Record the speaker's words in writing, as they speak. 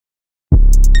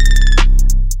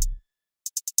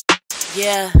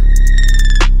Yeah.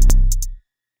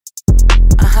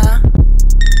 Uh-huh.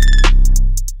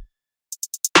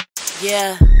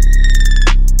 Yeah.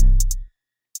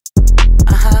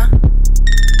 Uh-huh.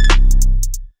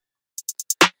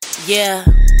 Yeah.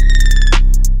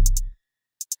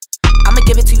 I'ma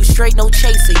give it to you straight, no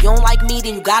chaser. You don't like me,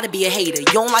 then you gotta be a hater. You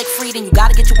don't like free, then you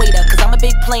gotta get your weight up. Cause I'm a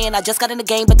big player and I just got in the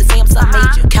game, but the same something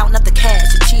major. Counting up the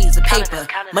cash, the cheese, the paper.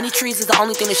 Money trees is the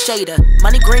only thing to shader.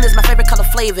 Money green is my favorite color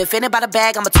flavor. If it ain't about a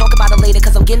bag, I'ma talk about it later.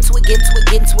 Cause I'm getting to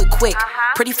it quick.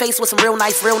 Pretty face with some real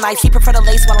nice. He prefer the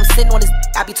lace while I'm sitting on his.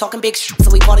 I be talking big shit,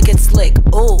 so he wanna get slick.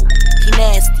 Ooh, he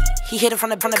nasty. He hit it from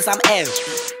the front cause I'm air.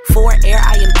 For air,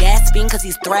 I am gasping cause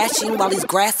he's thrashing while he's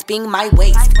grasping my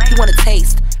waist. He wanna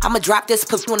taste. I'ma drop this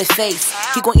pussy on his face.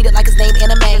 He gon' eat it like his name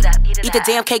anime. Eat the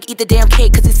damn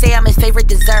cake, cause he say I'm his favorite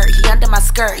dessert. He under my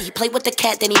skirt, he play with the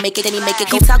cat, then he make it.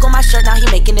 He tug on my shirt, now he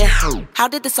making it. How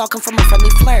did this all come from a friendly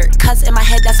flirt? Cause in my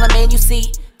head, that's my man, you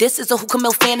see. This is a hookah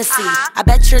mill fantasy. I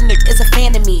bet your nigga is a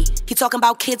fan of me. He talking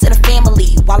about kids and a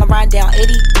family. While I'm riding down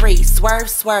 83.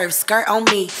 Swerve, skirt on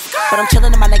me. But I'm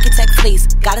chilling in my Nike Tech fleece.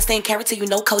 Gotta stay in character, you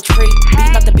know, coach free.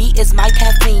 Beating up the beat is my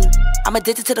caffeine. I'm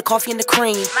addicted to the coffee and the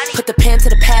cream. Put the pen to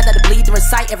the pad, let it bleed to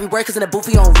recite every word. Cause in the booth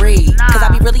we don't read. Cause I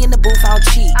be really in the booth, I don't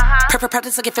cheat. Perfect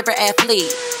practice like a favorite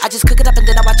athlete. I just cook it up and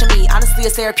then I watch them eat. Honestly,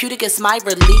 it's therapeutic, it's my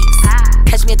release.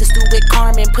 Catch me at the stew with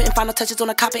Carmen, putting final touches on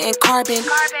a copper and carbon.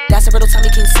 That's a riddle, tell me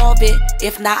can you solve it.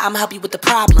 If not, I'ma help you with the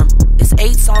problem. It's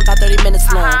 8 songs, about 30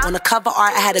 minutes long. On the cover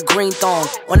art, I had a green thong.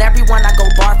 On every one, I go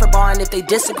bar for bar, and if they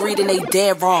disagree, then they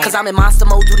dead wrong. Cause I'm in monster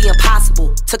mode, do the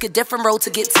impossible. Took a different road to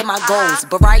get to my goals.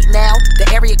 But right now,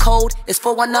 the area code is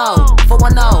 410.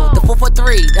 410, the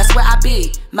 443, that's where I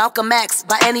be. Malcolm X,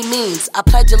 by any means. I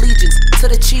pledge allegiance to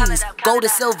the cheese. Gold to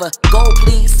silver, gold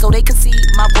please, so they can see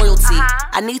my royalty.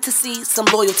 I need to see some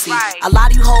loyalty. A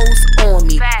lot of you hoes on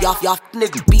me. Y'all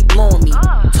niggas be blowing me.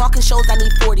 Talking shows, I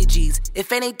need 40 G's.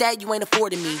 If it ain't that, you ain't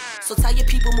affording me. So tell your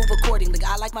people move accordingly.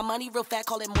 I like my money real fat,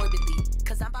 call it morbidly.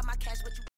 Cause I'm by my